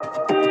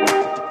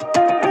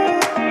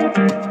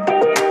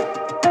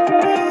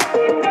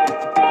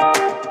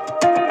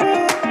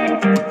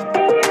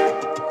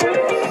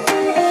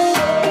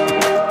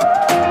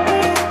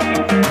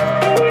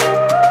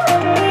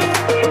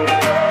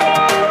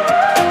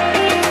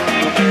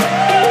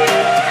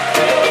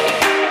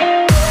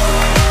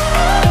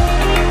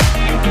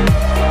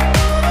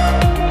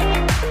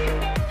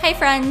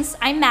Friends,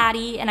 I'm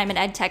Maddie, and I'm an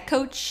EdTech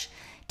coach,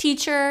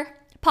 teacher,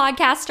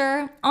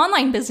 podcaster,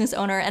 online business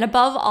owner, and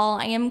above all,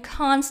 I am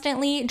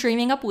constantly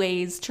dreaming up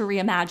ways to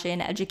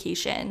reimagine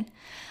education.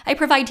 I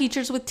provide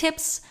teachers with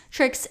tips,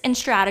 tricks, and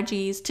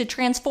strategies to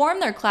transform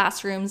their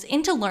classrooms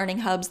into learning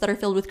hubs that are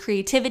filled with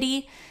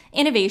creativity,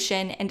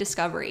 innovation, and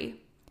discovery.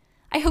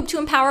 I hope to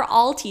empower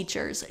all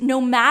teachers,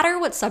 no matter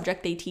what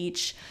subject they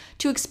teach,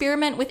 to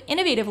experiment with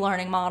innovative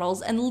learning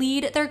models and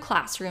lead their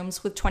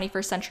classrooms with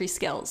 21st century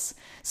skills.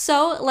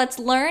 So let's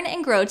learn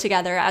and grow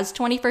together as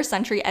 21st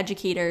century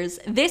educators.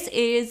 This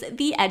is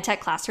the EdTech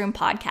Classroom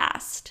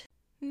Podcast.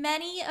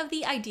 Many of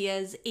the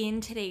ideas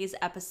in today's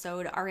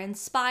episode are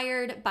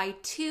inspired by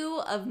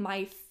two of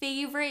my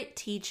favorite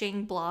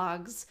teaching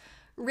blogs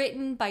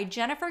written by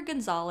Jennifer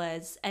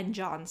Gonzalez and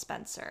John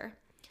Spencer.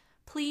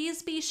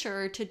 Please be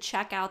sure to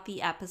check out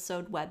the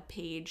episode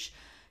webpage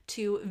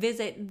to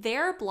visit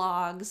their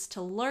blogs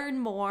to learn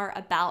more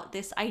about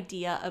this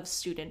idea of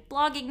student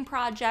blogging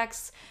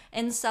projects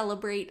and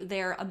celebrate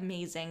their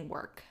amazing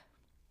work.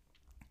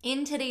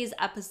 In today's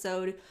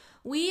episode,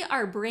 we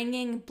are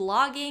bringing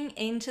blogging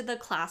into the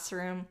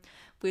classroom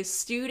with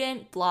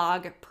student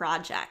blog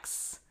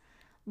projects.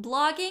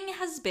 Blogging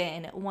has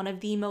been one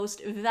of the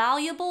most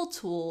valuable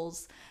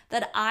tools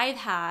that I've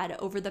had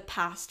over the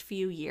past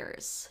few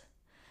years.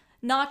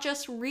 Not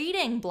just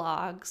reading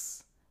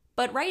blogs,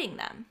 but writing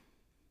them.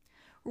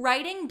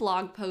 Writing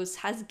blog posts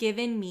has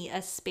given me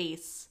a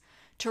space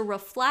to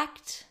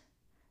reflect,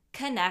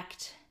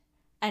 connect,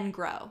 and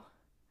grow.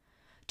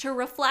 To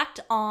reflect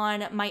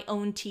on my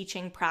own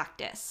teaching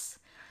practice,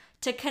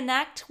 to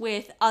connect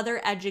with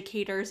other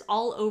educators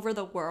all over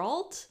the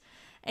world,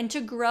 and to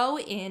grow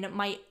in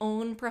my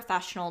own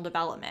professional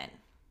development.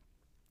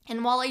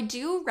 And while I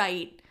do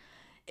write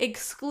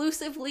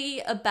exclusively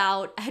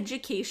about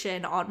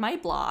education on my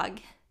blog,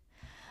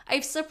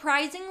 I've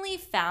surprisingly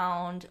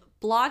found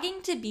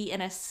blogging to be an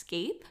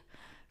escape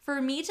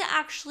for me to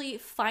actually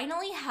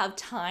finally have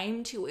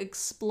time to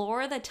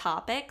explore the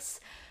topics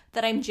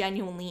that I'm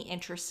genuinely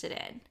interested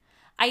in.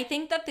 I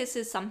think that this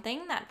is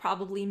something that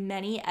probably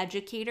many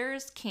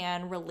educators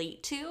can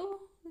relate to,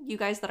 you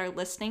guys that are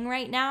listening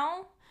right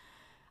now.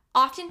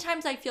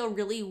 Oftentimes I feel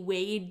really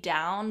weighed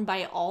down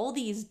by all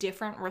these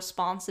different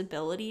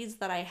responsibilities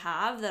that I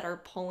have that are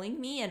pulling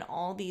me in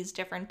all these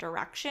different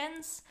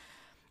directions.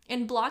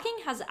 And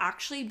blogging has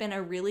actually been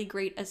a really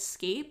great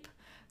escape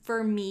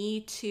for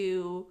me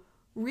to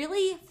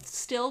really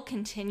still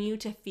continue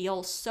to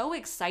feel so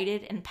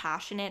excited and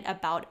passionate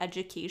about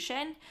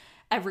education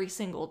every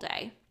single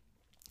day.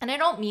 And I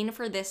don't mean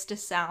for this to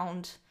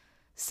sound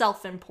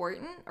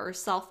self-important or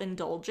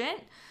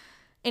self-indulgent.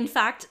 In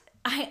fact,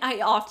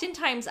 I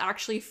oftentimes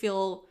actually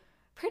feel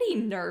pretty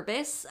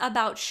nervous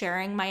about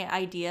sharing my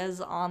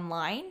ideas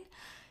online.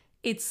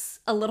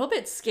 It's a little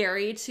bit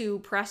scary to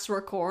press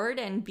record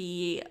and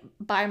be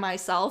by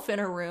myself in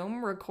a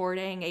room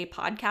recording a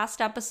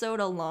podcast episode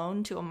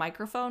alone to a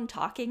microphone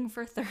talking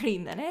for 30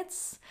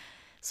 minutes.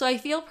 So I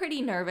feel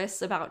pretty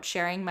nervous about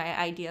sharing my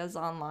ideas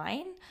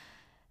online.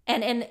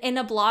 And in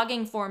a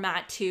blogging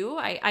format too,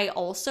 I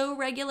also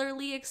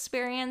regularly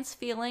experience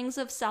feelings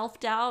of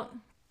self-doubt,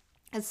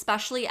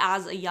 especially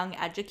as a young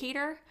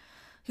educator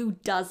who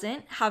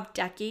doesn't have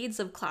decades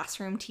of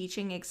classroom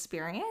teaching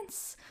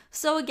experience.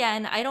 So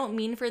again, I don't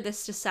mean for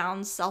this to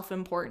sound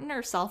self-important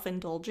or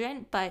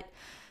self-indulgent, but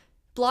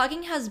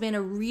blogging has been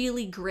a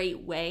really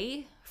great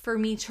way for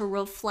me to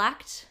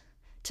reflect,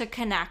 to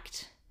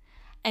connect,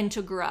 and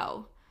to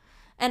grow.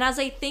 And as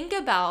I think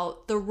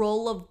about the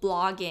role of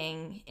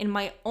blogging in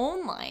my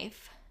own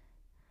life,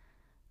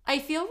 I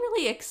feel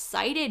really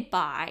excited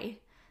by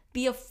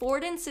the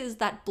affordances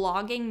that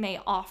blogging may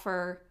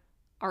offer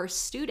our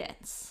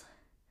students.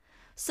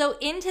 So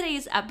in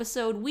today's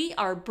episode, we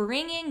are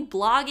bringing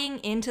blogging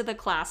into the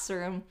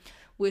classroom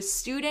with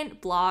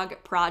student blog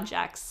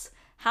projects.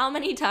 How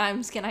many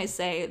times can I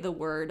say the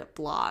word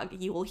blog?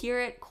 You will hear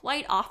it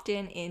quite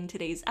often in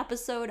today's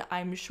episode,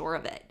 I'm sure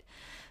of it.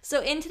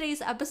 So in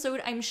today's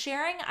episode, I'm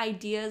sharing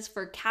ideas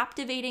for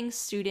captivating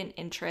student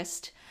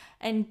interest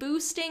and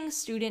boosting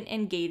student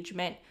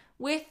engagement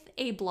with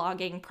a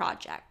blogging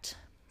project.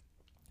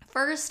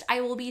 First,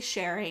 I will be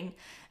sharing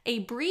a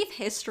brief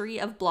history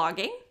of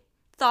blogging.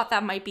 Thought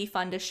that might be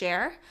fun to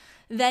share.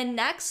 Then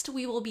next,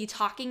 we will be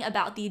talking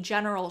about the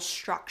general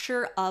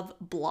structure of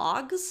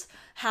blogs,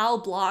 how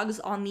blogs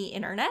on the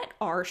internet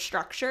are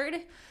structured.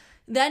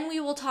 Then we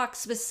will talk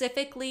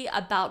specifically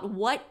about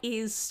what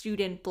is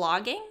student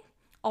blogging.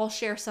 I'll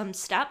share some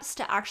steps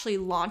to actually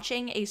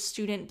launching a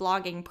student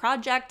blogging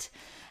project.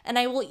 And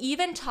I will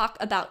even talk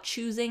about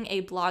choosing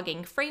a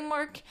blogging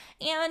framework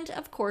and,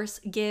 of course,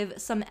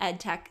 give some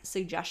EdTech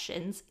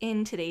suggestions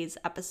in today's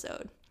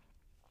episode.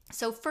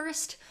 So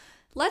first,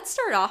 Let's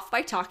start off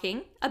by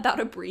talking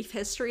about a brief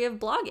history of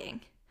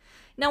blogging.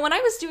 Now, when I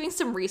was doing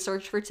some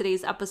research for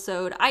today's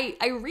episode, I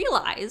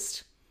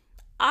realized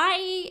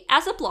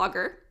as a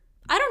blogger,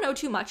 I don't know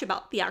too much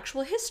about the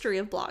actual history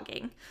of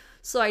blogging.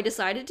 So I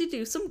decided to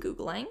do some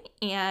Googling,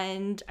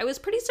 and I was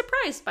pretty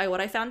surprised by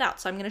what I found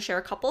out. So I'm going to share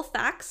a couple of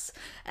facts,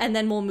 and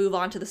then we'll move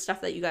on to the stuff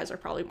that you guys are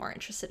probably more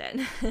interested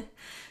in.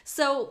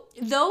 So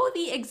though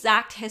the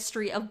exact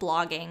history of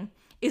blogging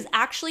is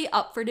actually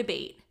up for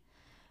debate,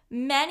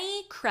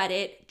 many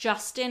credit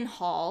Justin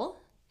Hall,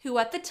 who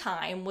at the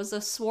time was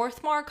a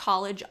Swarthmore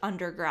College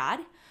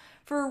undergrad,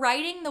 for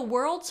writing the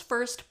world's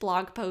first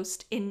blog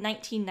post in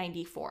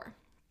 1994.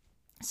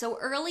 So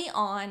early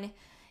on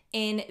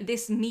in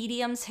this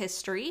medium's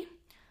history,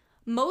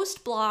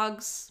 most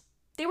blogs,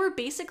 they were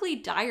basically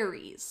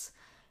diaries.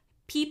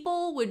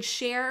 People would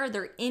share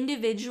their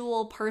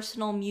individual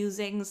personal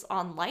musings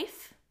on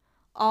life,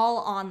 all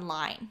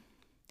online.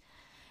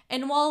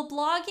 And while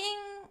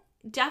blogging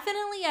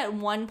definitely at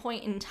one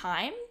point in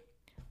time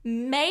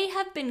may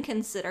have been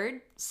considered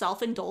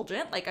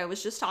self-indulgent, like I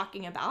was just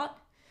talking about,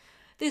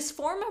 this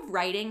form of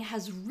writing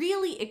has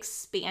really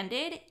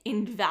expanded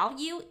in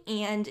value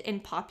and in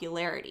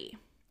popularity.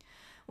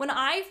 When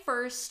I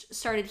first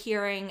started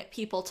hearing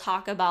people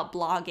talk about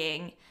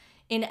blogging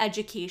in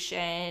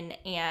education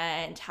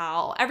and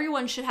how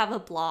everyone should have a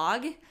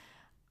blog,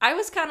 I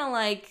was kind of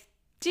like,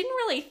 didn't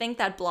really think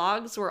that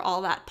blogs were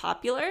all that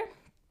popular.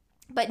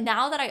 But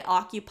now that I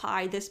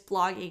occupy this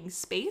blogging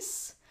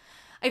space,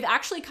 I've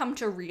actually come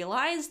to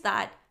realize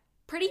that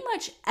pretty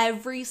much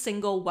every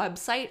single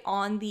website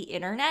on the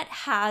internet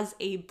has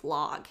a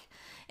blog.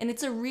 And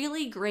it's a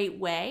really great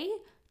way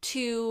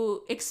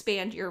to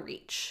expand your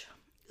reach.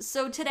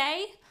 So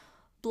today,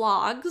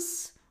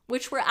 blogs,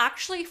 which were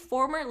actually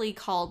formerly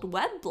called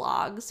web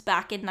blogs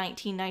back in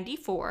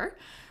 1994,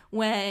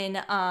 when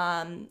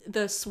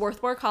the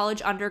Swarthmore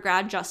College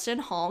undergrad Justin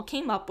Hall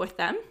came up with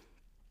them.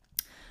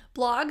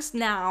 Blogs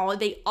now,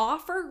 they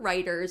offer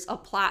writers a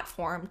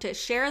platform to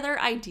share their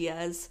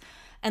ideas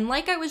and,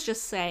 like I was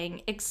just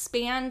saying,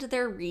 expand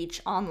their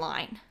reach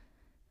online.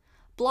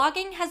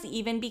 Blogging has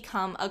even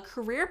become a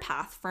career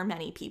path for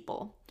many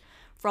people.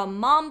 From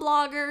mom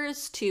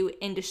bloggers to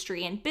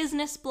industry and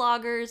business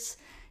bloggers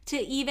to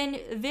even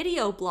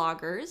video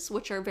bloggers,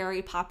 which are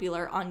very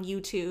popular on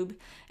YouTube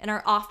and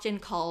are often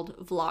called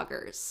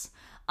vloggers.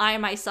 I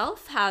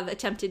myself have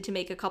attempted to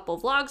make a couple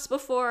vlogs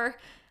before.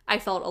 I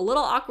felt a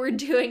little awkward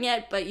doing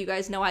it, but you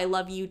guys know I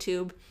love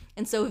YouTube.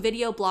 And so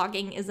video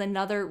blogging is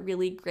another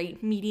really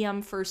great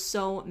medium for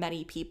so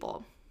many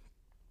people.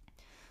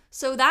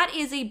 So that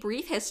is a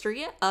brief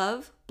history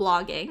of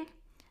blogging.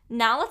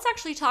 Now let's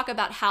actually talk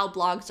about how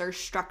blogs are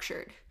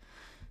structured.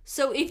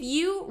 So if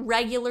you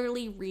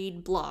regularly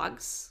read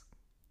blogs,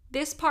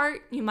 this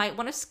part you might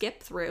want to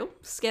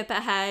skip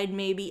ahead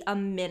maybe a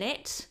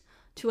minute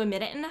to a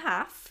minute and a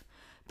half,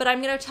 but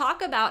I'm going to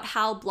talk about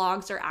how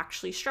blogs are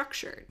actually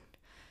structured.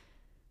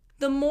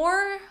 The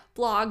more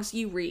blogs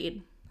you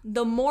read,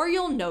 the more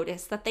you'll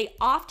notice that they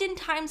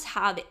oftentimes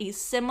have a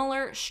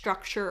similar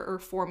structure or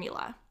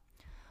formula.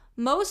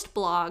 Most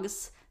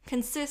blogs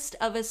consist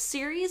of a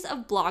series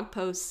of blog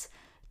posts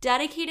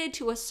dedicated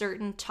to a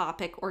certain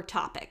topic or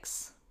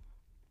topics.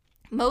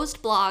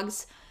 Most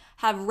blogs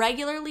have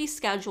regularly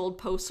scheduled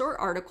posts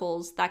or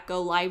articles that go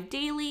live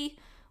daily,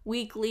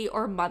 weekly,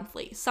 or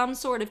monthly, some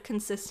sort of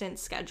consistent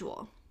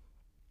schedule.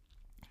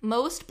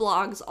 Most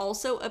blogs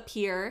also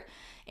appear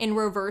in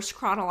reverse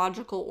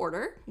chronological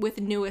order,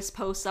 with newest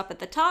posts up at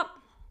the top,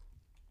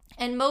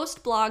 and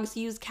most blogs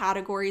use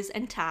categories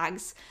and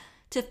tags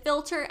to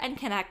filter and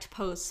connect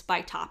posts by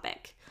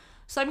topic.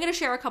 So I'm going to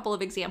share a couple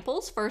of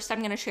examples. First, I'm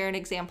going to share an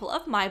example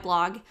of my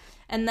blog,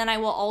 and then I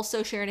will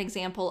also share an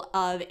example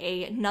of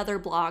another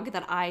blog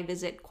that I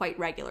visit quite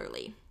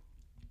regularly.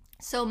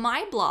 So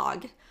my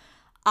blog,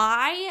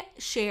 I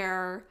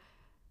share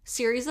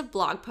series of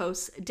blog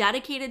posts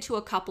dedicated to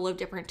a couple of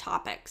different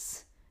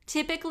topics.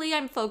 Typically,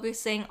 I'm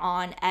focusing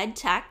on ed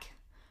tech,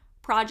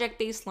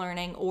 project-based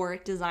learning, or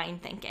design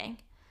thinking.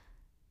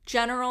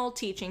 General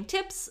teaching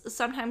tips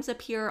sometimes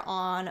appear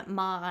on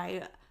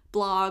my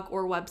blog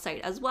or website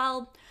as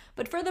well,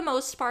 but for the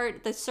most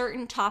part, the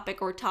certain topic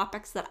or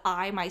topics that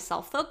I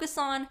myself focus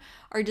on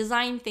are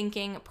design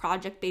thinking,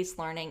 project-based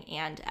learning,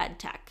 and ed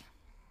tech.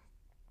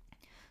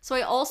 So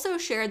I also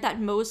shared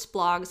that most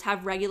blogs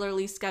have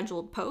regularly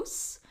scheduled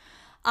posts.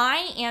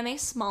 I am a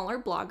smaller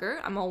blogger.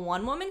 I'm a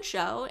one-woman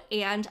show,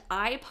 and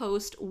I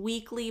post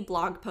weekly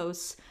blog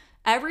posts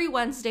every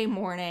Wednesday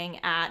morning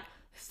at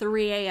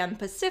 3 a.m.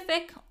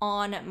 Pacific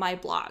on my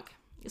blog.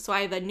 So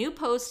I have a new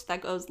post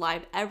that goes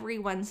live every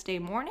Wednesday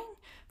morning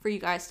for you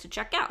guys to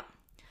check out.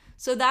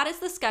 So that is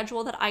the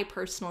schedule that I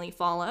personally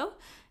follow.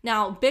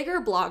 Now,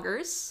 bigger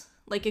bloggers,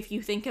 like if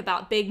you think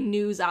about big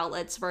news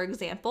outlets, for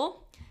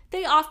example,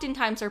 they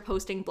oftentimes are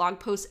posting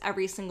blog posts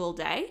every single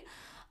day,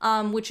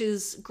 which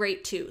is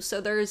great too.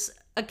 So there's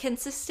a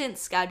consistent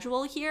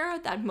schedule here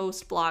that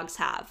most blogs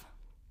have.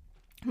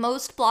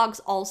 Most blogs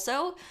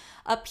also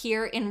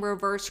appear in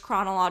reverse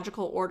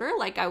chronological order,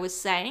 like I was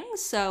saying.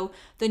 So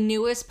the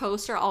newest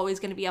posts are always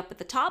going to be up at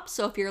the top.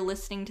 So if you're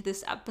listening to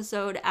this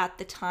episode at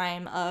the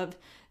time of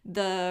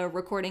the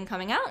recording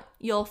coming out,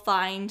 you'll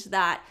find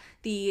that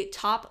the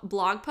top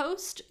blog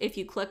post, if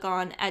you click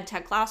on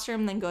EdTech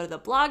Classroom, then go to the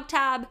blog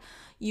tab,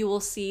 you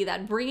will see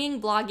that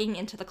bringing blogging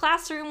into the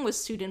classroom with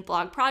student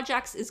blog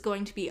projects is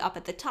going to be up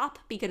at the top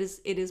because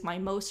it is my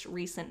most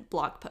recent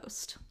blog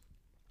post.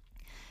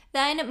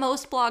 Then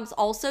most blogs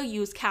also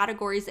use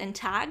categories and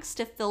tags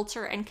to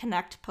filter and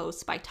connect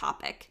posts by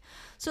topic.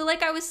 So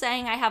like I was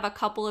saying, I have a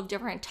couple of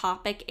different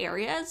topic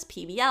areas,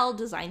 PBL,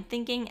 design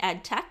thinking,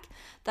 ed tech,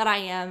 that I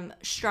am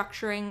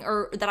structuring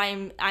or that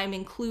I'm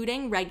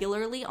including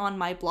regularly on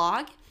my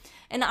blog.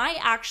 And I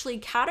actually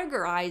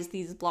categorize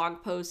these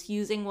blog posts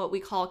using what we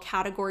call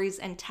categories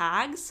and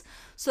tags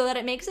so that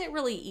it makes it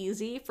really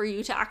easy for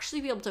you to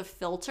actually be able to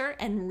filter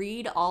and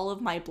read all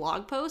of my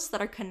blog posts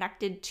that are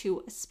connected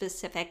to a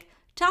specific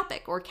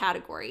topic or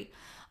category.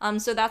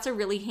 So that's a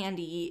really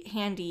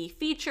handy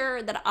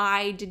feature that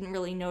I didn't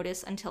really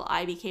notice until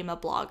I became a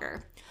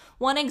blogger.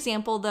 One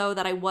example, though,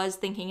 that I was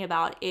thinking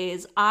about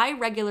is I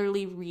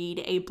regularly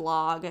read a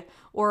blog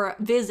or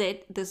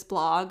visit this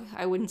blog.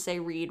 I wouldn't say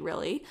read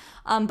really,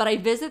 but I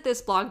visit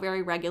this blog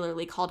very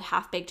regularly called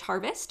Half Baked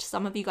Harvest.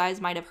 Some of you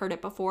guys might have heard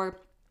it before.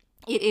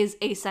 It is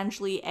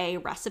essentially a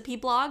recipe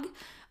blog.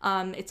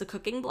 It's a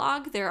cooking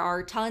blog. There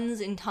are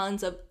tons and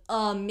tons of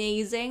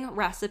amazing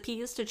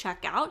recipes to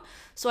check out.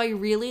 So I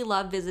really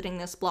love visiting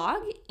this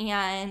blog,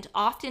 and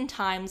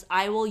oftentimes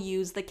I will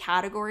use the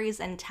categories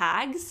and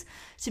tags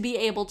to be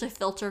able to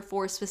filter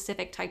for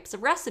specific types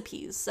of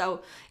recipes.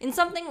 So in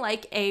something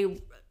like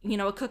a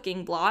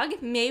cooking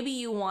blog, maybe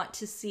you want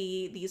to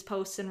see these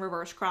posts in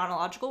reverse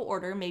chronological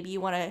order. Maybe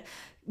you want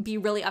to be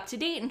really up to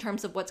date in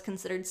terms of what's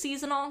considered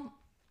seasonal.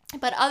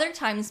 But other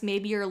times,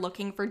 maybe you're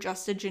looking for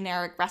just a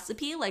generic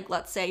recipe, like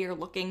let's say you're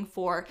looking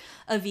for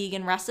a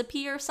vegan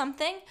recipe or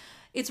something.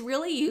 It's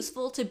really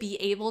useful to be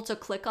able to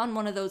click on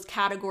one of those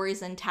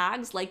categories and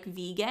tags like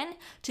vegan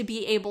to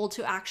be able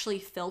to actually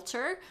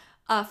filter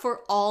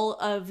for all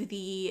of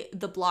the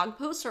blog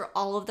posts or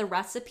all of the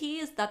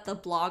recipes that the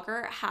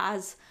blogger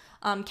has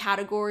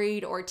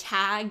categoried or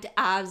tagged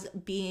as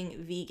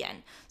being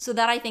vegan. So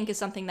that I think is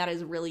something that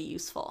is really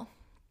useful.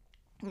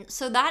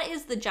 So that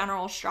is the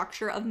general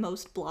structure of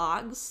most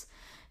blogs.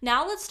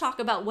 Now let's talk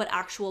about what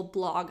actual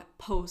blog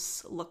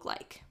posts look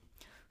like.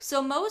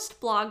 So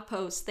most blog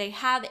posts, they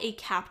have a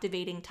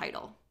captivating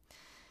title.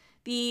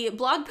 The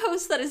blog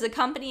post that is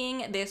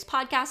accompanying this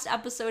podcast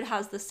episode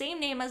has the same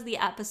name as the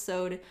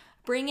episode,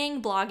 Bringing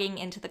Blogging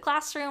into the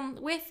Classroom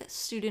with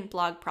Student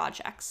Blog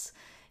Projects.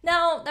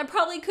 Now, that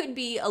probably could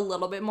be a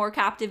little bit more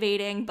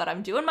captivating, but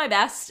I'm doing my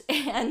best.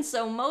 And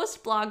so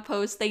most blog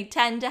posts, they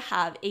tend to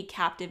have a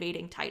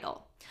captivating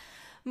title.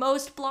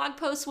 Most blog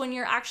posts, when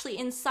you're actually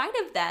inside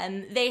of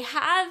them, they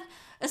have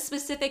a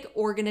specific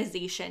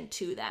organization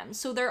to them.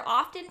 So they're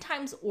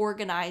oftentimes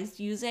organized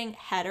using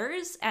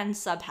headers and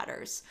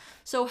subheaders.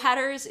 So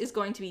headers is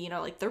going to be,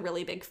 like the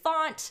really big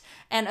font,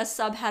 and a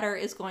subheader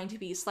is going to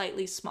be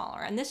slightly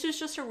smaller. And this is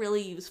just a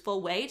really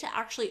useful way to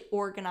actually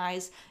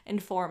organize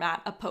and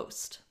format a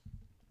post.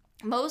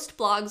 Most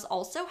blogs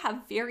also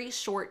have very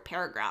short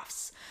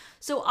paragraphs.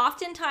 So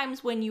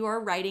oftentimes when you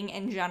are writing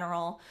in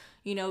general,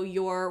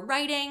 you're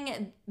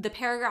writing, the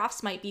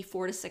paragraphs might be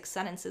 4 to 6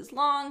 sentences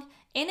long.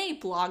 In a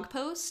blog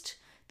post,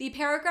 the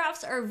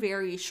paragraphs are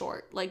very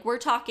short. Like we're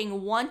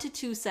talking 1 to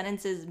 2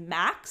 sentences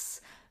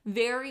max,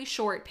 very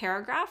short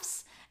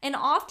paragraphs. And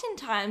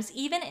oftentimes,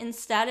 even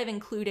instead of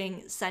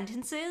including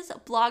sentences,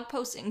 blog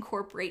posts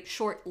incorporate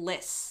short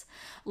lists,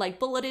 like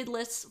bulleted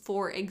lists,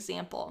 for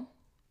example.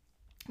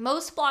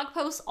 Most blog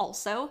posts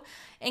also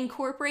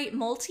incorporate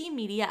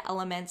multimedia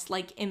elements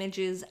like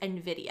images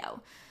and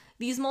video.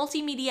 These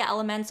multimedia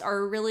elements are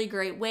a really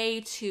great way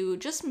to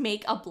just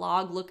make a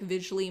blog look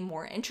visually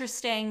more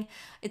interesting.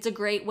 It's a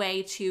great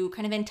way to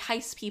kind of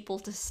entice people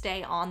to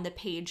stay on the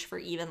page for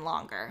even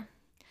longer.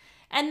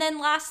 And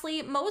then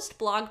lastly, most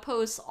blog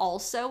posts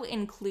also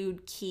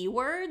include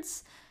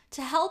keywords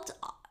to help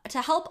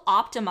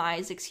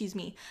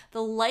optimize,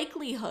 the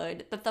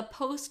likelihood that the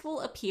post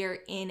will appear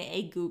in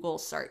a Google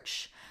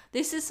search.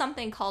 This is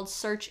something called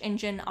search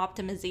engine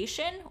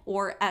optimization,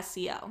 or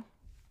SEO.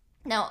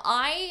 Now,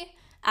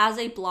 as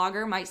a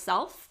blogger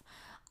myself,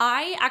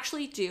 I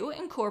actually do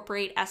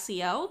incorporate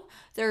SEO.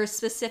 There are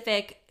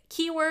specific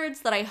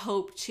keywords that I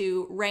hope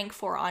to rank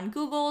for on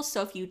Google.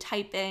 So if you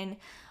type in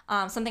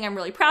something I'm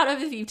really proud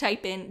of, if you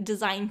type in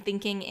design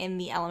thinking in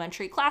the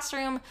elementary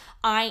classroom,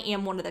 I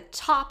am one of the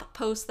top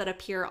posts that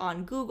appear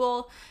on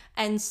Google.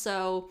 And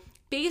so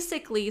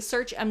basically,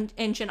 search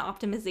engine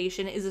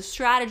optimization is a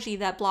strategy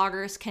that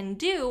bloggers can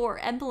do or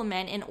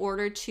implement in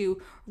order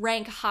to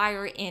rank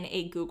higher in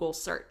a Google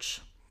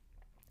search.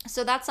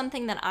 So that's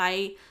something that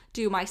I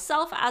do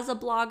myself as a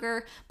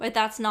blogger, but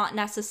that's not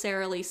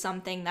necessarily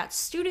something that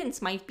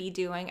students might be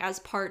doing as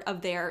part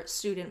of their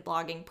student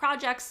blogging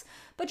projects,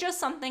 but just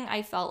something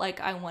I felt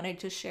like I wanted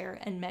to share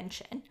and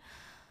mention.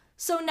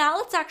 So now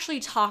let's actually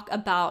talk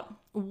about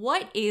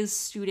what is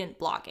student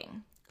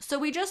blogging. So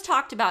we just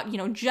talked about,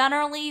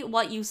 generally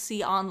what you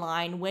see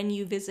online when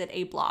you visit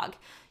a blog.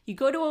 You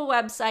go to a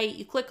website,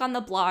 you click on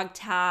the blog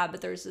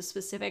tab, there's a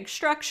specific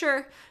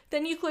structure,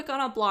 then you click on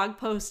a blog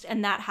post,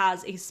 and that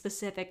has a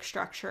specific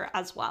structure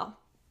as well.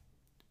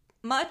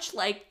 Much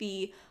like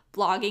the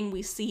blogging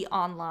we see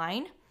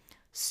online,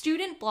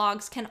 student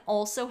blogs can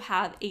also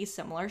have a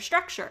similar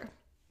structure.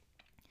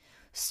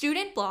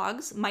 Student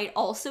blogs might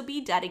also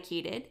be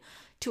dedicated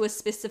to a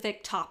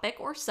specific topic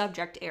or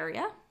subject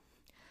area.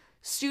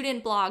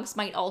 Student blogs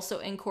might also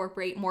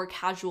incorporate more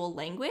casual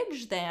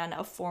language than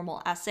a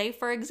formal essay,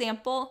 for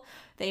example.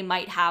 They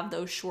might have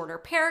those shorter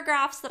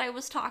paragraphs that I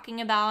was talking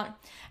about,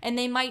 and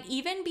they might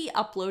even be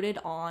uploaded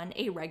on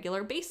a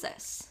regular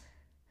basis.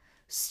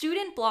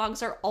 Student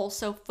blogs are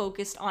also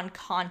focused on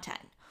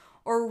content,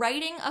 or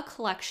writing a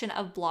collection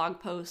of blog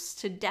posts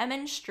to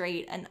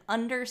demonstrate an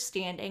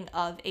understanding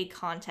of a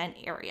content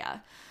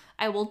area.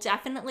 I will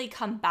definitely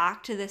come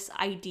back to this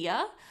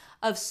idea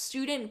of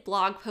student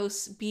blog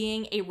posts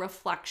being a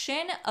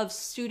reflection of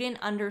student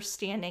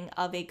understanding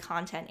of a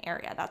content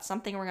area. That's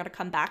something we're going to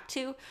come back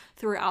to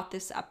throughout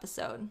this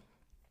episode.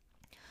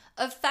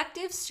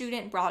 Effective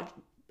student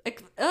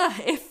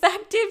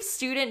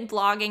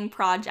blogging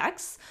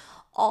projects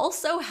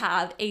also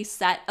have a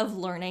set of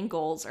learning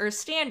goals or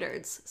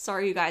standards.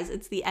 Sorry, you guys,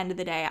 it's the end of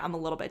the day. I'm a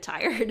little bit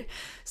tired.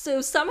 So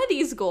some of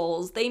these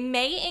goals, they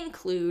may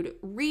include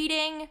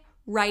reading,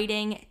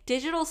 writing,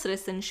 digital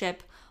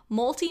citizenship,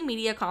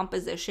 multimedia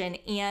composition,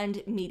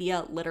 and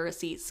media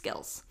literacy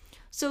skills.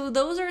 So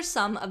those are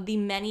some of the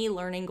many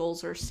learning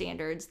goals or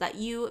standards that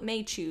you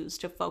may choose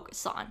to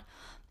focus on.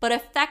 But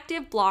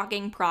effective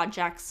blogging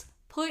projects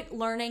put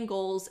learning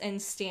goals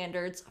and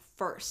standards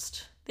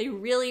first. They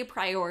really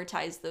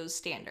prioritize those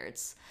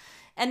standards.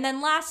 And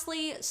then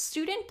lastly,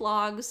 student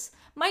blogs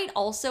might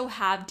also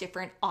have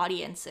different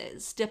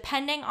audiences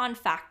depending on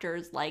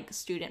factors like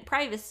student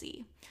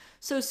privacy.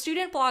 So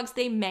student blogs,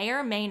 they may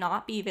or may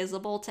not be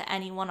visible to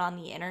anyone on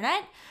the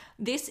internet.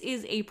 This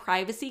is a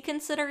privacy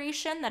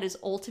consideration that is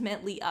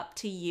ultimately up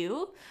to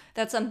you.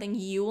 That's something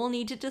you will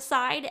need to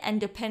decide, and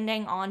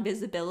depending on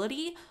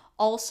visibility,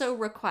 also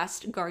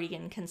request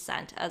guardian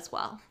consent as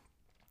well.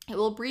 I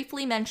will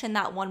briefly mention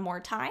that one more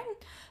time,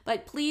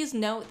 but please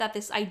note that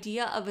this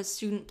idea of a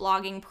student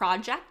blogging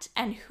project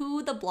and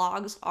who the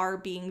blogs are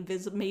being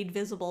made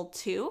visible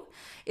to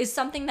is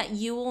something that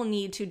you will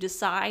need to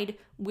decide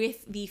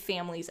with the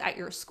families at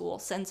your school,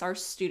 since our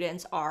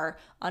students are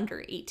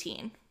under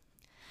 18.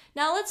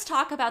 Now let's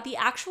talk about the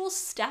actual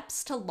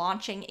steps to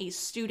launching a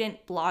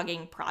student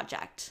blogging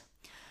project.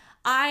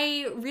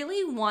 I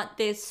really want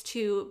this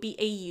to be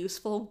a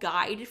useful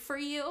guide for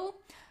you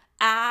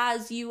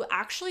as you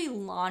actually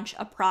launch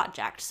a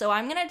project. So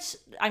I'm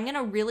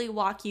gonna really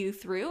walk you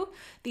through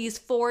these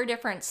 4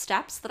 different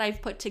steps that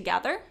I've put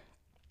together,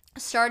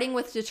 starting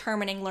with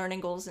determining learning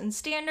goals and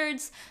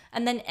standards,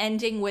 and then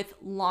ending with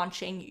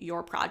launching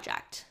your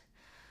project.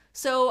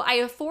 So I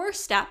have 4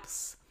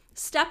 steps.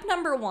 Step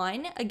number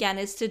 1, again,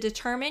 is to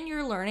determine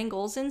your learning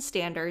goals and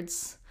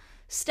standards.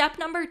 Step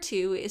number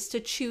 2 is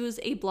to choose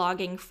a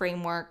blogging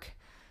framework.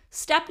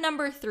 Step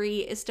number 3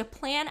 is to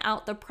plan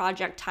out the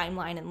project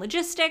timeline and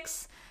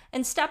logistics.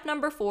 And step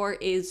number 4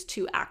 is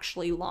to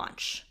actually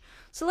launch.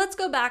 So let's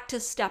go back to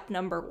step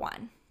number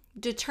 1,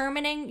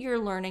 determining your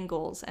learning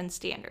goals and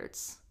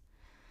standards.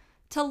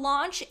 To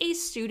launch a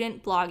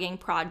student blogging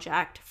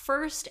project,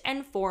 first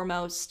and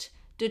foremost,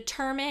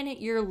 determine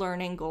your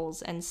learning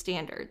goals and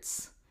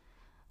standards.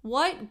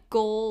 What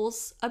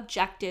goals,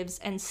 objectives,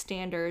 and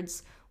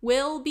standards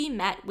will be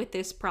met with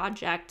this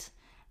project?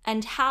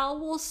 And how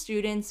will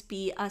students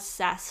be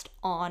assessed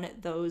on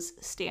those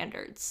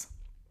standards?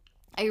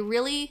 I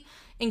really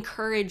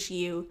encourage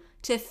you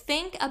to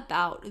think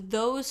about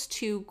those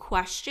 2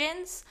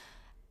 questions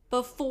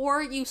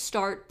before you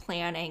start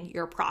planning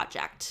your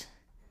project.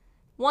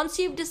 Once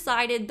you've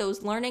decided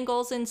those learning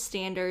goals and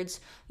standards,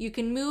 you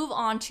can move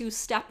on to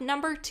step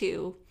number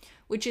 2,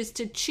 which is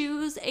to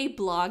choose a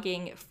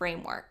blogging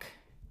framework.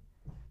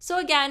 So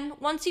again,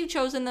 once you've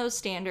chosen those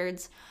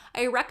standards,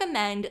 I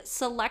recommend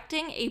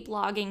selecting a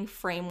blogging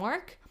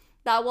framework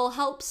that will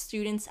help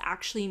students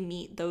actually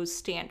meet those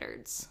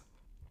standards.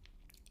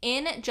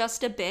 In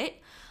just a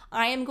bit,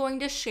 I am going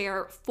to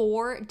share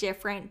 4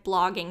 different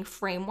blogging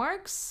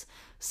frameworks.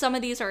 Some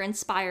of these are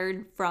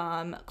inspired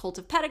from Cult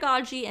of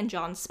Pedagogy and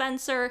John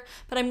Spencer,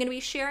 but I'm going to be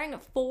sharing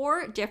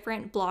 4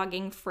 different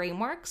blogging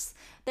frameworks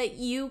that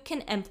you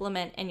can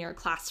implement in your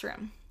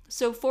classroom.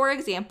 So for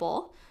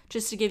example,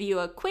 just to give you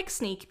a quick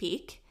sneak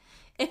peek,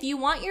 if you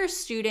want your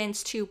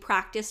students to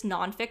practice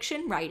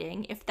nonfiction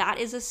writing, if that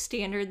is a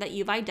standard that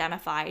you've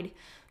identified,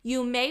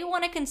 you may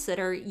want to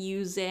consider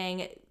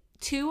using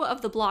 2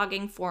 of the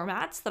blogging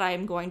formats that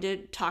I'm going to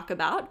talk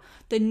about,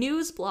 the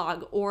news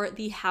blog or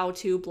the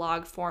how-to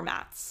blog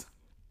formats.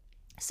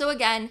 So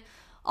again,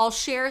 I'll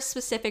share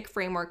specific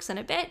frameworks in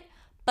a bit,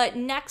 but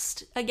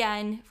next,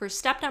 again, for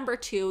step number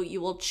 2,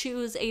 you will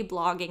choose a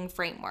blogging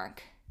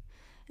framework.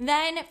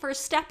 Then for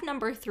step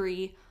number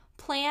 3,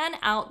 plan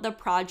out the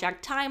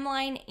project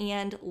timeline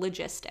and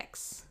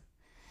logistics.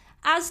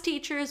 As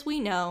teachers, we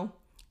know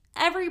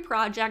every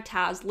project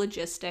has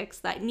logistics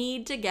that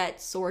need to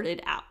get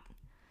sorted out.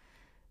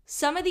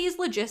 Some of these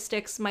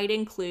logistics might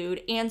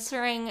include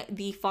answering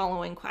the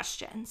following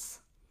questions.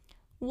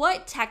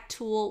 What tech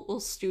tool will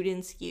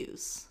students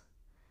use?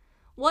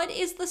 What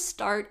is the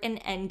start and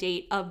end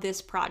date of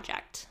this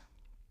project?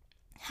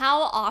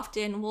 How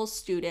often will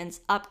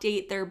students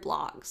update their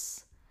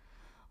blogs?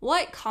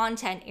 What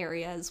content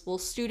areas will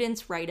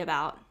students write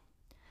about?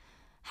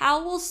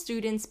 How will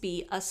students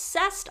be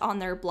assessed on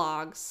their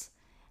blogs?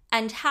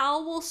 And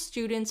how will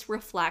students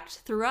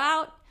reflect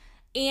throughout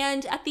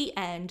and at the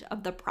end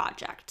of the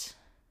project?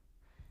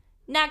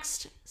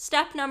 Next,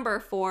 step number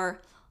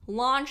 4,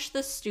 launch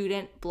the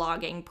student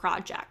blogging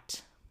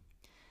project.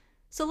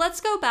 So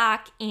let's go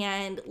back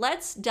and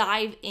let's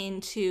dive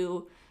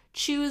into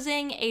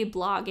choosing a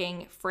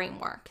blogging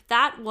framework.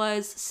 That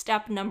was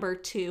step number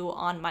 2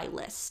 on my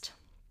list.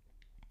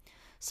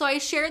 So I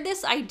shared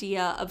this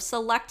idea of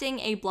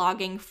selecting a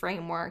blogging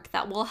framework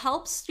that will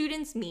help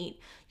students meet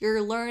your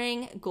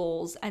learning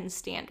goals and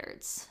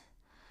standards.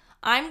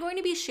 I'm going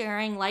to be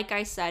sharing, like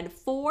I said,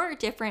 4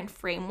 different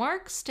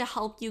frameworks to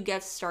help you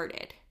get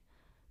started.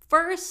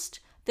 First,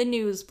 the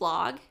news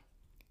blog.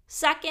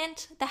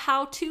 Second, the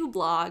how-to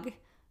blog.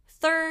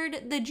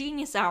 Third, the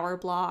Genius Hour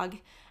blog.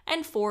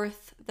 And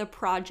fourth, the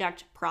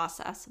project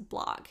process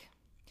blog.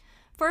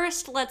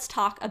 First, let's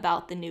talk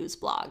about the news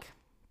blog.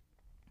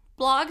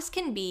 Blogs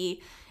can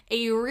be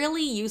a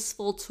really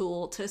useful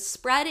tool to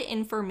spread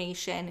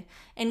information,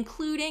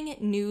 including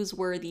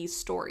newsworthy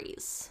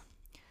stories.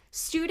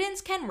 Students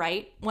can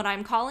write what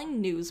I'm calling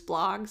news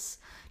blogs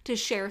to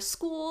share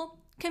school,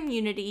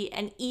 community,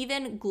 and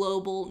even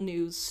global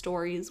news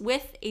stories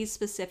with a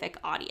specific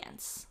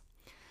audience.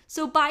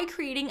 So by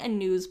creating a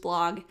news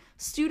blog,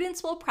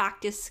 students will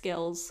practice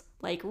skills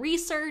like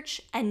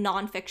research and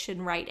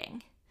nonfiction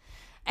writing.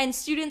 And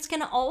students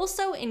can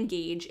also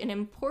engage in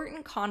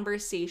important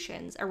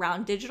conversations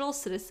around digital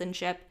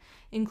citizenship,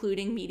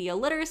 including media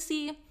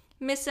literacy,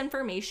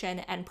 misinformation,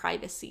 and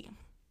privacy.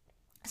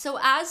 So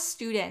as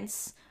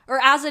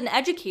an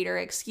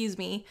educator,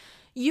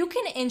 you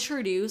can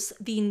introduce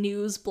the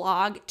news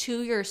blog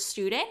to your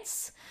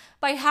students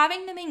by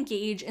having them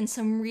engage in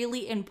some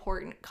really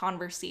important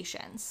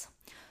conversations.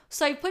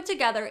 So I put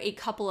together a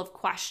couple of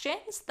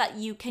questions that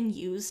you can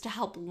use to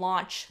help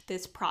launch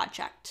this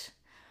project.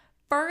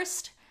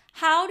 First,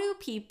 how do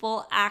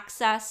people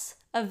access,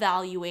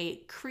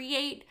 evaluate,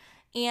 create,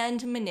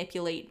 and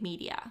manipulate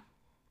media?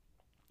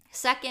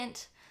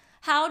 Second,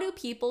 how do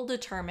people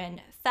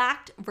determine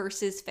fact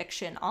versus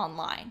fiction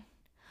online?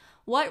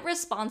 What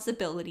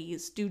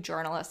responsibilities do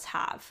journalists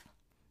have?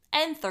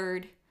 And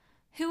third,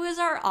 who is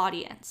our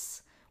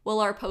audience?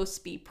 Will our posts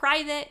be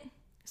private?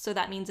 So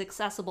that means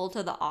accessible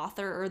to the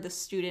author or the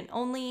student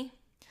only.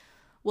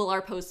 Will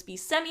our posts be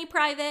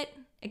semi-private,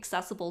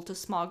 accessible to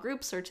small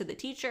groups or to the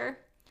teacher?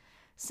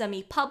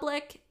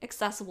 Semi-public,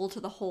 accessible to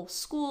the whole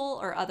school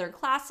or other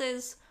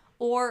classes?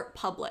 Or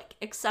public,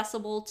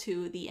 accessible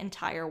to the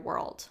entire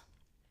world?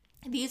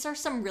 These are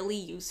some really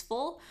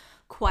useful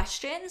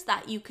questions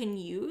that you can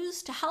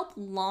use to help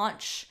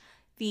launch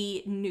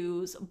the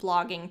news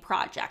blogging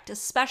project,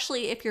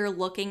 especially if you're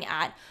looking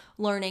at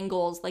learning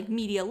goals like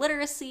media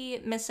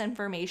literacy,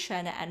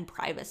 misinformation, and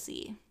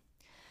privacy.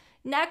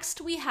 Next,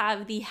 we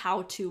have the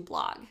how-to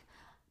blog.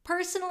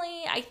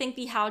 Personally, I think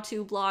the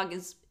how-to blog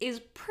is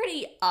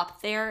pretty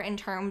up there in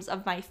terms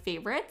of my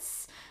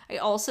favorites. I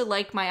also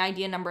like my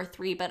idea number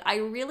 3, but I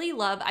really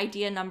love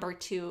idea number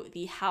 2,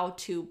 the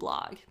how-to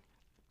blog.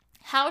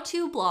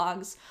 How-to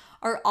blogs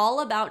are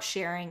all about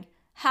sharing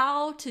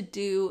how to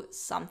do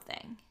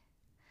something.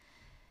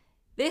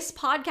 This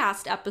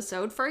podcast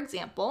episode, for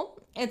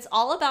example, it's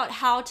all about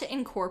how to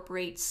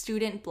incorporate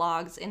student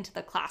blogs into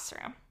the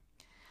classroom.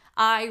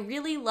 I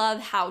really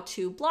love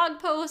how-to blog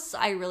posts.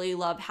 I really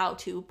love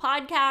how-to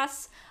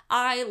podcasts.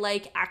 I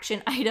like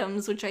action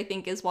items, which I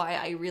think is why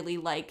I really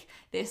like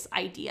this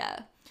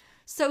idea.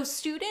 So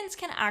students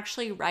can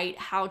actually write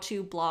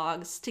how-to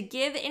blogs to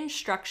give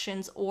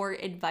instructions or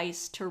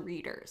advice to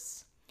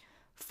readers.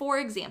 For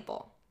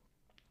example,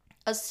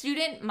 a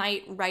student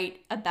might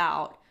write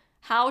about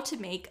how to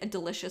make a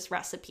delicious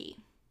recipe,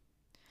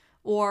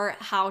 or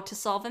how to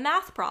solve a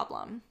math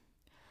problem,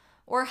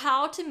 or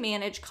how to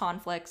manage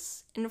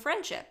conflicts in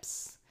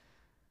friendships.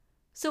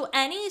 So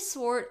any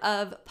sort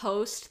of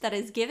post that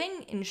is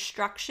giving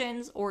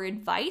instructions or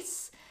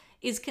advice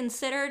is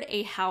considered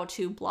a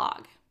how-to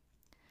blog.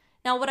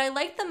 Now, what I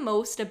like the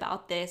most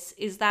about this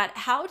is that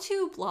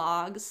how-to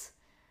blogs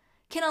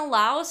can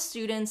allow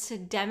students to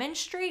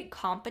demonstrate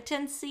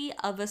competency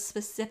of a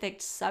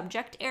specific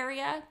subject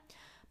area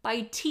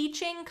by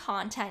teaching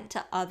content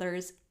to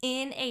others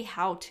in a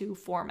how-to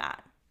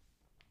format.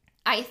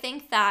 I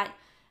think that,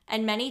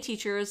 and many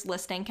teachers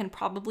listening can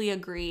probably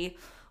agree,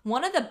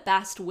 one of the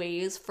best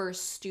ways for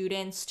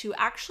students to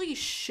actually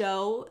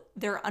show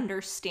their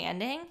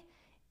understanding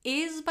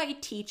is by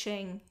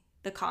teaching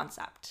the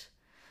concept.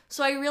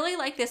 So I really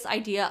like this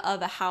idea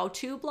of a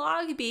how-to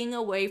blog being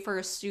a way for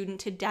a student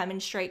to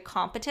demonstrate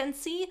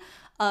competency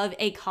of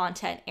a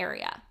content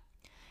area.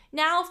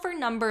 Now for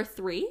number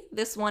 3,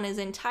 this one is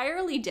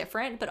entirely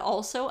different, but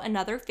also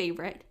another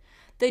favorite,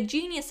 the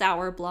Genius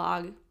Hour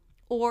blog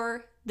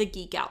or the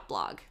Geek Out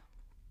blog.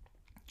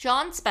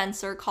 John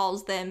Spencer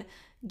calls them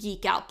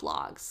Geek Out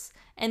blogs,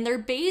 and they're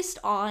based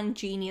on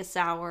Genius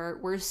Hour,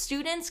 where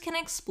students can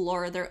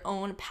explore their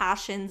own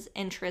passions,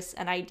 interests,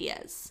 and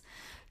ideas.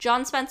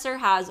 John Spencer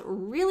has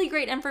really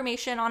great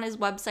information on his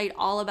website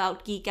all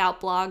about Geek Out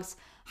blogs.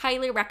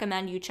 Highly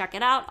recommend you check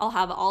it out. I'll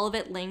have all of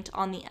it linked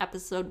on the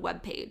episode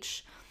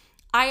webpage.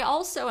 I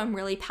also am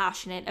really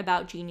passionate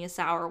about Genius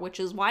Hour, which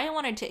is why I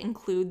wanted to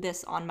include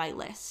this on my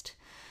list.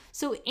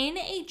 So in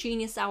a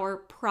Genius Hour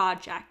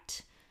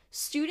project,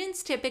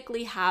 students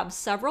typically have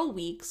several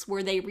weeks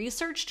where they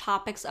research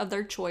topics of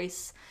their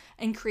choice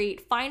and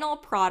create final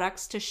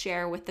products to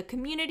share with the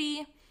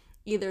community,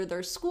 either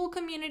their school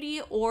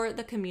community or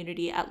the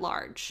community at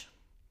large.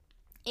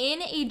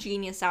 In a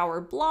Genius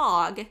Hour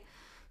blog,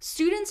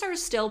 students are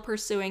still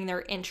pursuing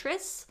their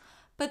interests,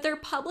 but they're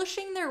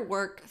publishing their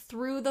work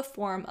through the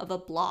form of a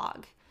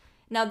blog.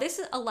 Now,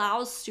 this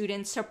allows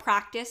students to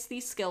practice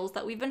these skills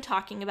that we've been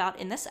talking about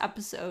in this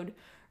episode: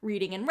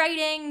 reading and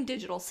writing,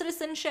 digital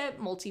citizenship,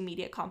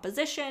 multimedia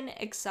composition,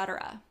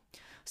 etc.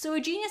 So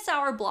a Genius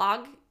Hour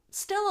blog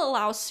still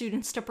allows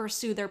students to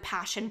pursue their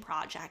passion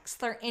projects,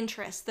 their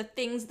interests, the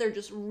things they're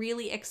just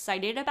really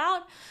excited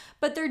about,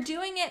 but they're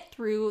doing it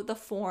through the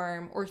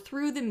form or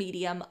through the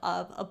medium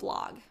of a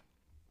blog.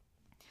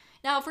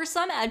 Now, for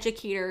some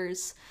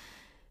educators,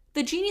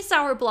 the Genius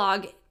Hour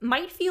blog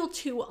might feel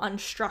too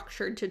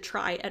unstructured to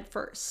try at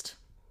first.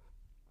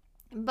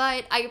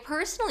 But I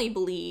personally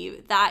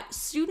believe that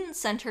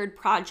student-centered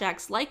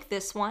projects like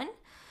this one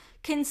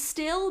can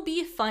still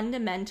be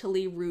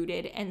fundamentally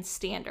rooted in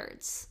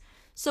standards.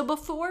 So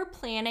before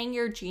planning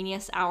your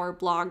Genius Hour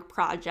blog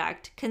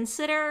project,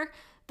 consider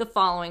the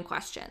following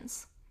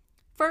questions.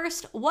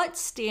 First, what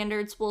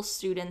standards will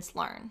students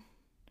learn?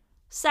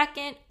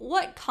 Second,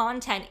 what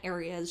content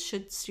areas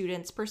should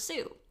students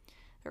pursue?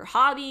 Their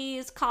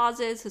hobbies,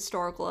 causes,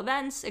 historical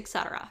events,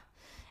 etc.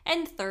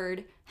 And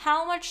third,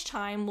 how much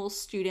time will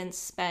students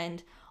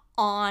spend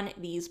on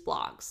these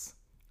blogs?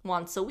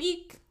 Once a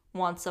week,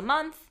 once a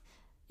month,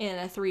 in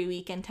a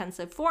 3-week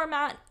intensive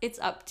format, it's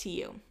up to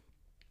you.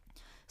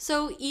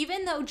 So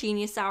even though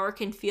Genius Hour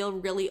can feel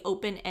really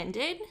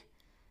open-ended,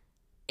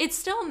 it's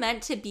still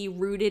meant to be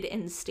rooted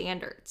in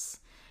standards.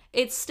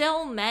 It's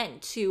still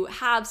meant to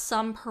have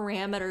some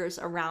parameters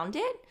around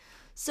it.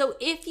 So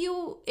if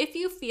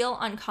you feel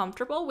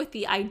uncomfortable with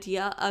the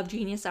idea of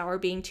Genius Hour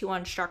being too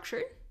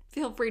unstructured,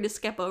 feel free to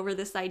skip over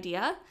this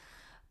idea.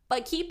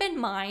 But keep in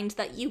mind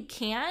that you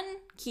can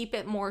keep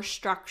it more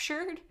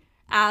structured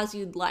as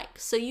you'd like.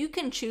 So you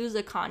can choose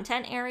a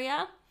content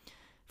area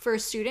for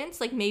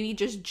students, like maybe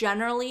just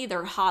generally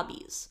their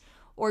hobbies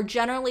or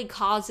generally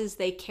causes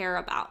they care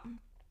about.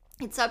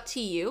 It's up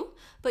to you,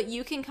 but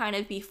you can kind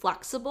of be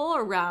flexible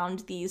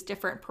around these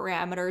different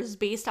parameters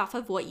based off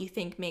of what you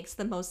think makes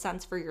the most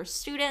sense for your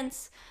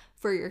students,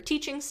 for your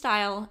teaching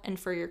style, and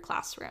for your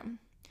classroom.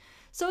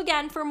 So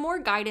again, for more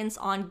guidance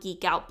on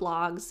Geek Out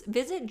blogs,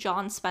 visit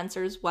John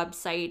Spencer's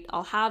website.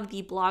 I'll have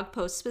the blog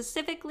post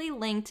specifically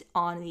linked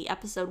on the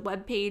episode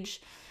webpage.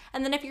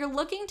 And then if you're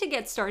looking to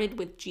get started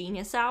with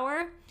Genius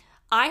Hour,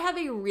 I have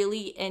a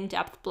really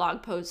in-depth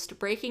blog post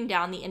breaking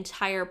down the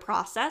entire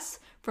process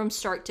from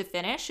start to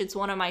finish. It's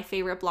one of my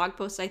favorite blog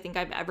posts I think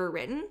I've ever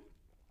written.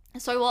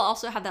 So I will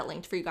also have that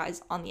linked for you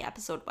guys on the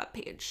episode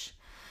webpage.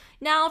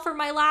 Now for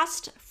my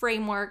last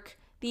framework,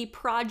 the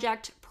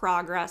Project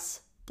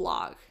Progress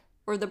blog,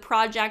 or the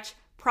Project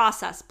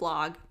Process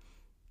blog.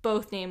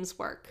 Both names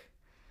work.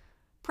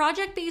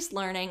 Project-based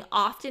learning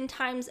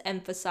oftentimes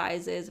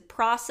emphasizes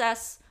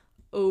process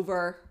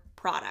over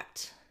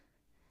product.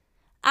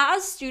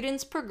 As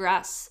students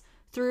progress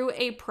through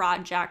a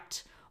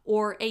project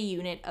or a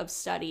unit of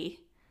study,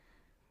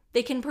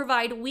 they can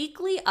provide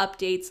weekly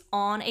updates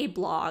on a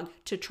blog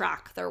to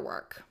track their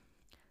work.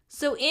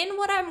 So in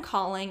what I'm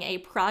calling a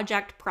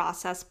project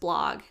process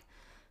blog,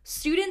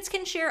 students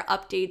can share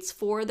updates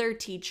for their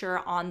teacher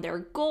on their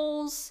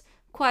goals,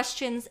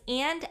 questions,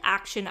 and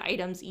action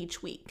items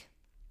each week.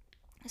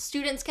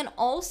 Students can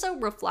also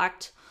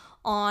reflect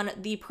on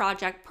the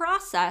project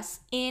process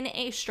in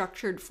a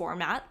structured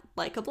format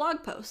like a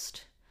blog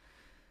post.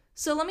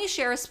 So let me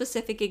share a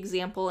specific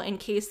example in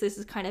case this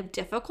is kind of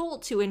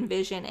difficult to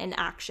envision in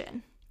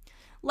action.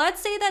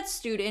 Let's say that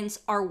students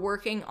are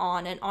working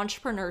on an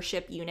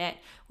entrepreneurship unit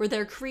where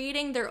they're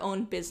creating their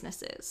own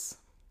businesses.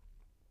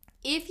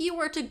 If you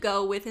were to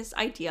go with this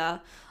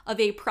idea of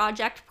a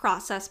project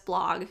process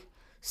blog,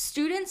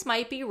 students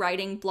might be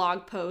writing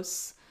blog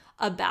posts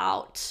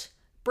about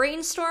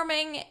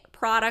brainstorming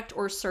product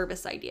or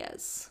service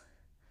ideas,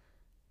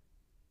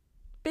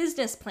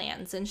 business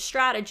plans and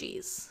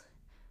strategies,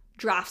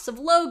 drafts of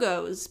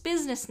logos,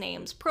 business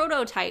names,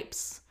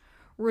 prototypes,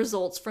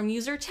 results from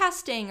user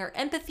testing or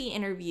empathy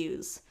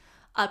interviews,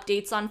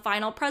 updates on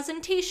final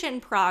presentation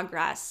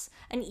progress,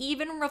 and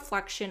even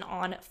reflection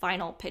on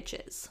final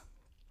pitches.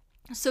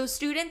 So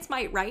students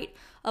might write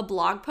a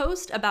blog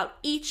post about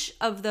each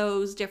of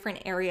those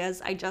different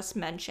areas I just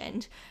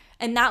mentioned.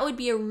 And that would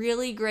be a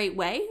really great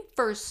way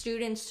for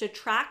students to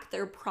track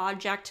their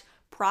project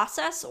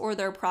process or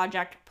their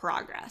project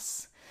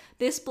progress.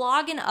 This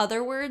blog, in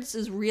other words,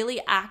 is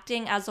really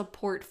acting as a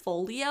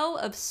portfolio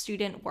of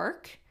student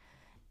work.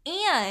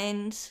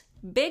 And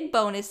big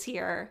bonus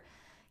here,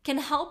 can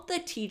help the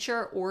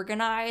teacher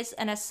organize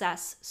and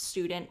assess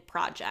student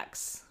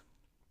projects.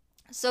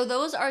 So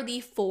those are the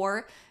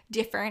 4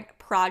 different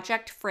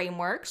project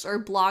frameworks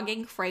or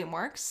blogging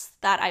frameworks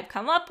that I've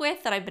come up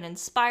with, that I've been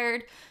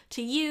inspired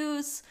to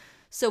use.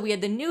 So we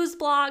had the news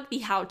blog, the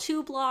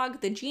how-to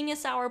blog, the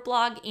Genius Hour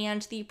blog,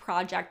 and the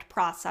project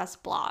process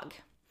blog.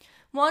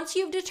 Once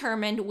you've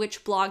determined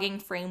which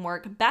blogging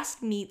framework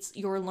best meets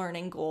your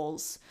learning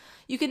goals,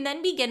 you can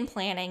then begin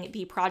planning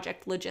the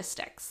project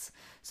logistics.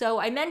 So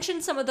I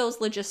mentioned some of those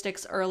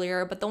logistics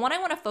earlier, but the one I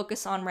want to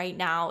focus on right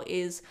now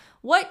is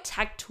what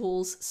tech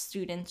tools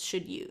students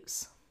should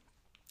use.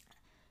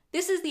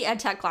 This is the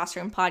EdTech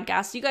Classroom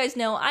podcast. You guys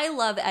know I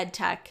love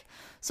EdTech,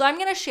 so I'm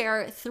going to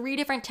share 3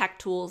 different tech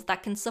tools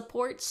that can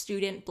support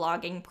student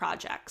blogging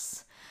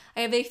projects.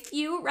 I have a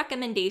few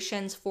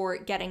recommendations for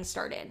getting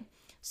started.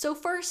 So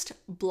first,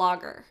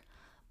 Blogger.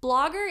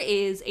 Blogger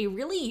is a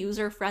really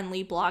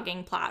user-friendly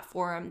blogging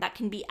platform that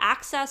can be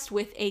accessed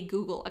with a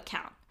Google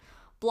account.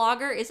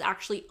 Blogger is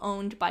actually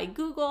owned by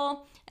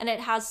Google, and it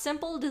has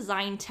simple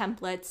design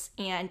templates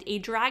and a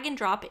drag and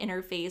drop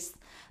interface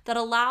that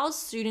allows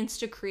students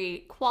to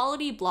create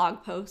quality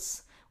blog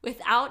posts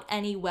without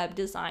any web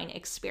design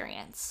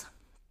experience.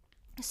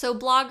 So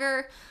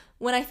Blogger,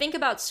 when I think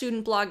about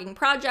student blogging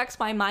projects,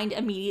 my mind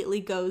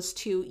immediately goes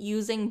to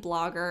using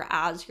Blogger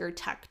as your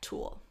tech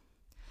tool.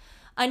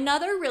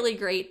 Another really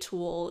great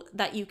tool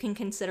that you can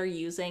consider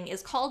using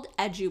is called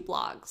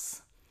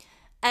EduBlogs.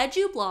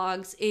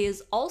 EduBlogs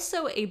is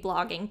also a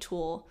blogging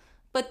tool,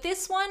 but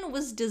this one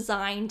was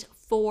designed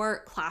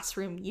for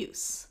classroom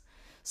use.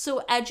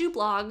 So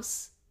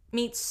EduBlogs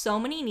meets so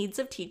many needs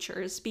of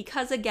teachers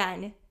because,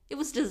 again, it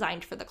was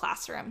designed for the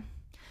classroom.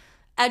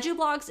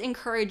 EduBlogs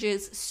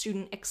encourages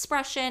student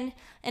expression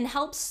and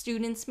helps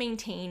students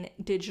maintain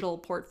digital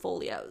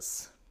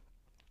portfolios.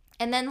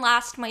 And then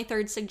last, my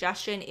third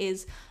suggestion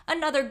is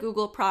another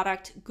Google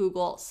product,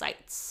 Google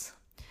Sites.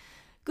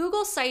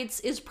 Google Sites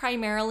is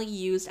primarily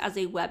used as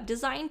a web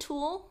design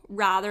tool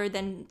rather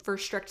than for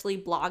strictly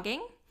blogging,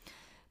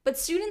 but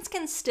students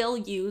can still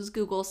use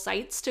Google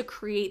Sites to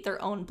create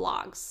their own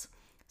blogs.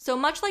 So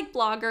much like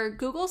Blogger,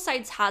 Google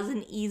Sites has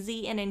an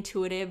easy and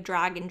intuitive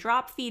drag and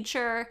drop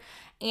feature,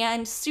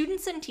 and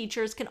students and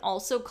teachers can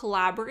also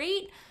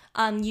collaborate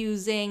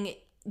using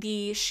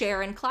the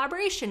share and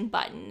collaboration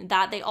button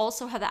that they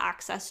also have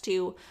access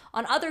to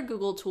on other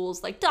Google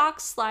tools like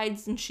Docs,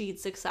 Slides, and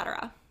Sheets,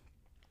 etc.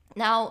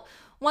 Now,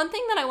 one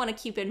thing that I want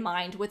to keep in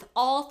mind with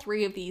all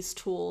 3 of these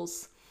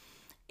tools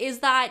is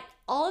that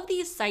all of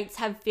these sites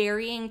have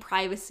varying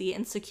privacy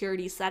and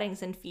security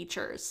settings and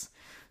features.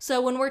 So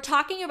when we're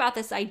talking about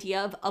this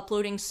idea of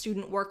uploading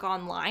student work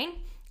online,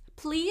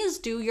 please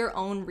do your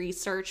own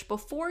research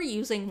before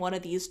using one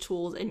of these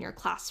tools in your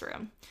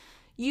classroom.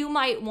 You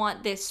might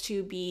want this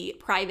to be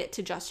private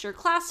to just your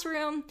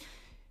classroom,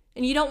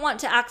 and you don't want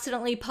to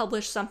accidentally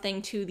publish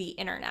something to the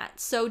internet.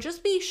 So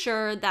just be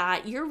sure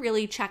that you're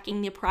really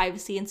checking the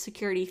privacy and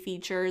security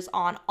features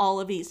on all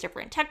of these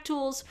different tech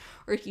tools,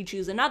 or if you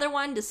choose another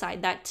one,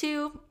 decide that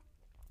too.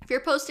 If you're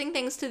posting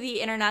things to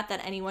the internet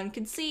that anyone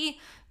can see,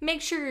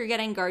 make sure you're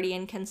getting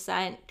guardian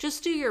consent.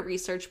 Just do your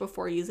research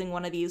before using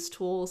one of these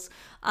tools.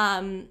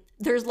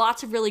 There's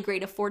lots of really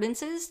great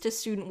affordances to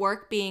student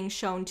work being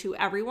shown to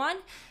everyone,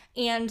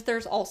 and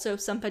there's also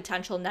some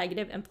potential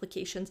negative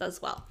implications as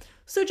well.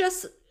 So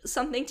just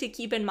something to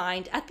keep in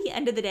mind. At the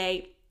end of the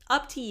day,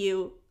 up to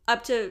you,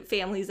 up to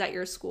families at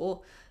your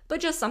school, but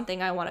just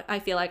something I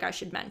feel like I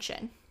should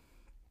mention.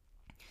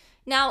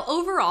 Now,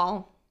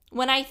 overall,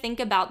 when I think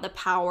about the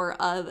power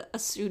of a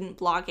student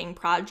blogging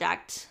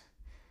project,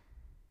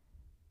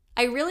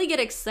 I really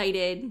get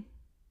excited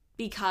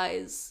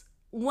because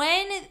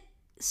when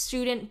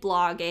student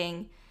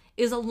blogging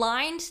is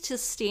aligned to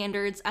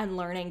standards and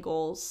learning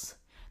goals,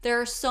 there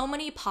are so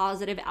many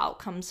positive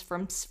outcomes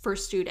for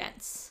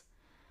students.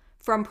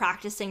 From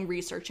practicing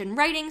research and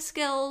writing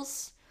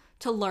skills,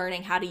 to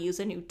learning how to use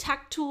a new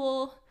tech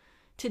tool,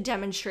 to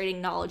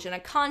demonstrating knowledge in a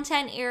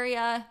content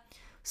area,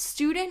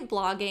 student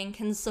blogging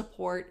can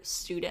support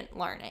student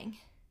learning.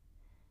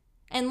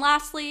 And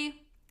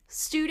lastly,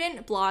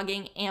 student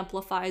blogging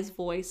amplifies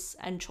voice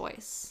and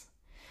choice.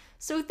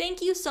 So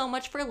thank you so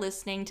much for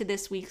listening to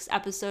this week's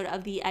episode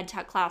of the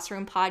EdTech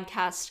Classroom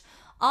podcast,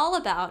 all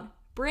about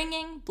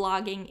bringing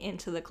blogging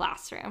into the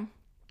classroom.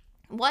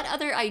 What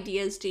other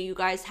ideas do you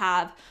guys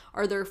have?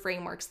 Are there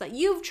frameworks that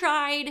you've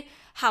tried?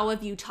 How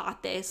have you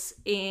taught this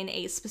in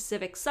a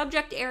specific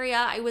subject area?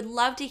 I would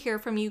love to hear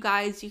from you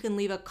guys. You can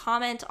leave a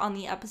comment on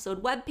the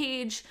episode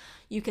webpage.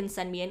 You can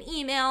send me an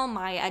email,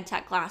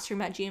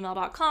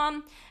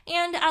 myedtechclassroom@gmail.com.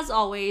 And as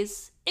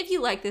always, if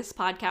you like this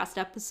podcast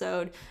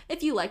episode,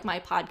 if you like my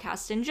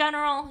podcast in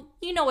general,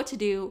 you know what to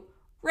do.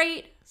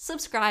 Rate,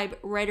 subscribe,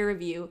 write a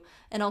review,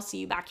 and I'll see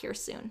you back here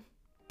soon.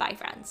 Bye,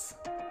 friends.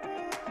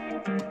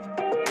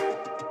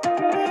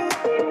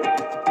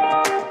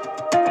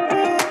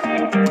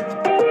 Thank you.